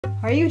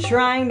Are you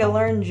trying to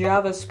learn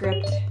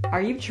JavaScript?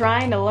 Are you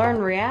trying to learn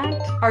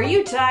React? Are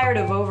you tired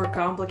of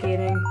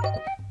overcomplicating?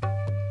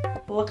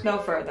 Look no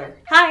further.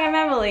 Hi, I'm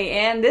Emily,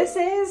 and this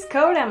is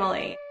Code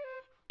Emily.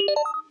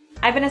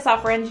 I've been a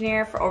software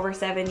engineer for over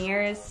 7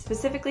 years,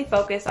 specifically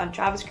focused on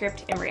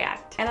JavaScript and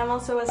React. And I'm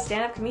also a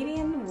stand-up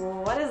comedian.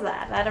 What is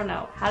that? I don't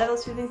know. How do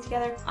those two things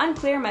together?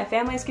 Unclear, my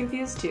family's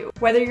confused too.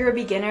 Whether you're a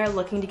beginner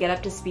looking to get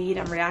up to speed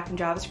on React and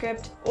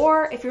JavaScript,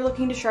 or if you're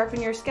looking to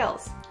sharpen your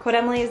skills, Code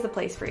Emily is the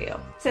place for you.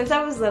 Since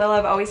I was little,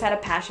 I've always had a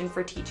passion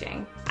for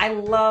teaching. I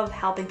love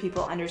helping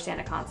people understand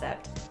a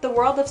concept. The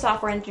world of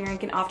software engineering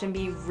can often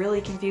be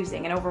really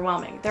confusing and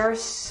overwhelming. There are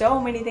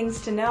so many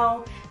things to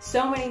know,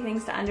 so many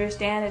things to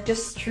understand. It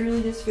just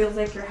truly just feels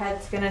like your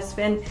head's gonna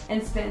spin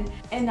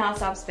and not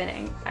stop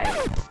spinning.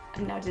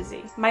 I'm now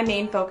dizzy. My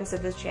main focus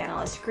of this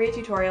channel is to create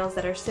tutorials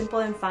that are simple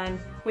and fun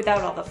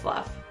without all the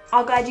fluff.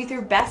 I'll guide you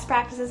through best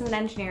practices in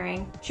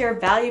engineering, share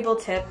valuable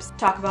tips,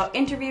 talk about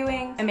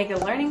interviewing, and make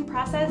the learning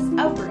process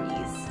a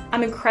breeze.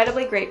 I'm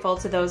incredibly grateful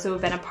to those who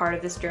have been a part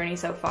of this journey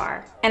so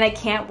far, and I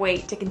can't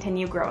wait to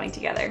continue growing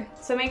together.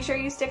 So make sure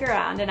you stick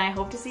around, and I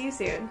hope to see you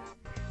soon.